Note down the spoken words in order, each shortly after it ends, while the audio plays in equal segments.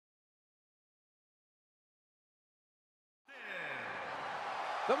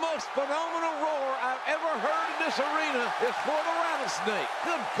The most phenomenal roar I've ever heard in this arena is for the Rattlesnake.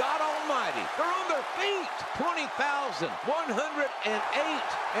 Good God Almighty. They're on their feet. 20,108.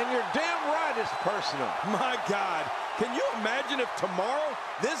 And you're damn right it's personal. My God. Can you imagine if tomorrow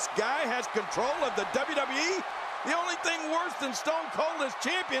this guy has control of the WWE? The only thing worse than Stone Cold as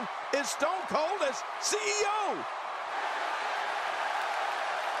champion is Stone Cold as CEO.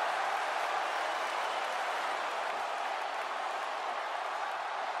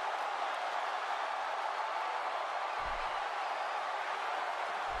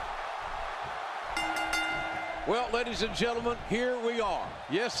 Well, ladies and gentlemen, here we are.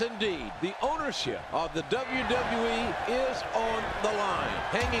 Yes, indeed, the ownership of the WWE is on the line.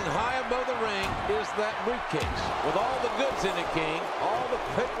 Hanging high above the ring is that briefcase with all the goods in it, King, all the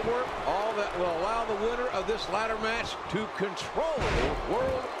paperwork, all that will allow the winner of this ladder match to control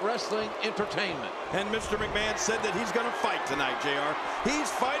World Wrestling Entertainment. And Mr. McMahon said that he's going to fight tonight, JR. He's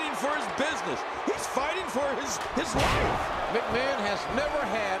fighting for his business. He's fighting for his life. McMahon has never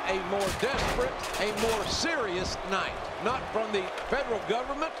had a more desperate, a more serious night. Not from the federal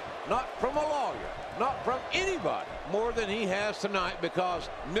government, not from a lawyer, not from anybody more than he has tonight, because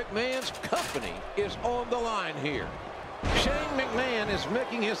McMahon's company is on the line here. Shane McMahon is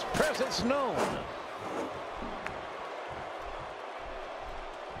making his presence known.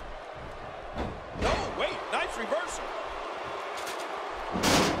 Oh, wait, nice reversal.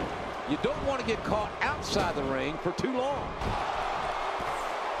 You don't want to get caught outside the ring for too long.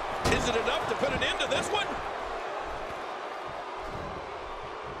 Is it enough to put an end to this one?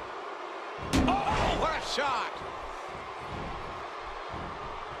 Oh, what a shot!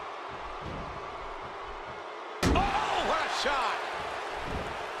 Oh, what a shot!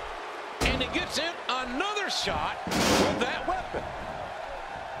 And he gets in another shot with that weapon.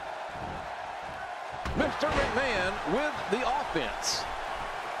 Mr. McMahon with the offense.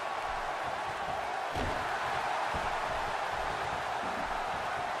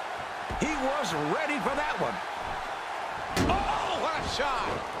 He was ready for that one. Oh, what a shot.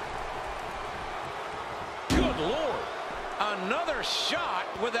 Good Lord. Another shot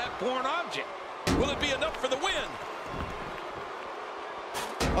with that foreign object. Will it be enough for the win?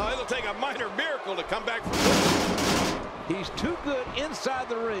 Oh, it'll take a minor miracle to come back from this. He's too good inside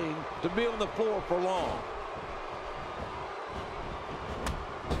the ring to be on the floor for long.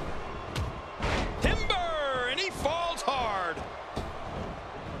 Timber, and he falls hard.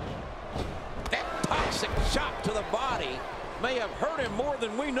 Toxic shot to the body may have hurt him more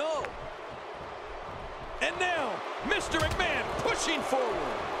than we know. And now, Mr. McMahon pushing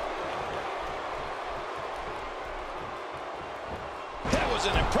forward. That was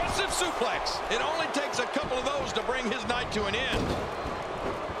an impressive suplex. It only takes a couple of those to bring his night to an end.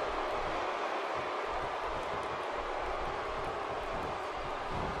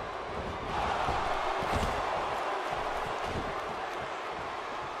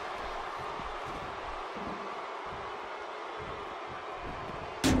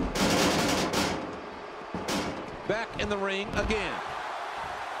 Back in the ring again.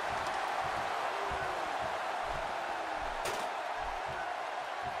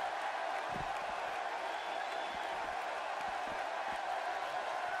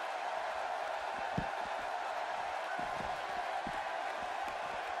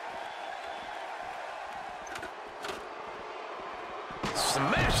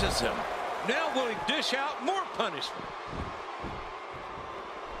 Smashes him. Now will he dish out more punishment?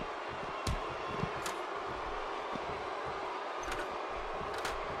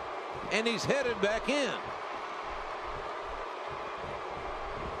 And he's headed back in.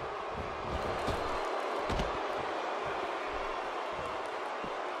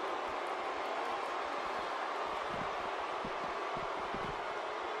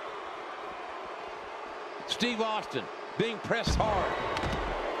 Steve Austin being pressed hard.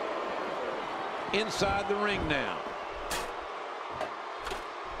 Inside the ring now.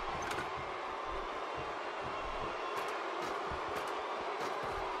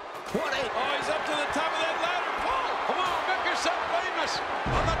 Oh, he's up to the top of that ladder. Paul, Come on, make yourself famous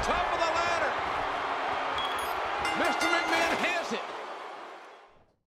on the top of the ladder. Mr.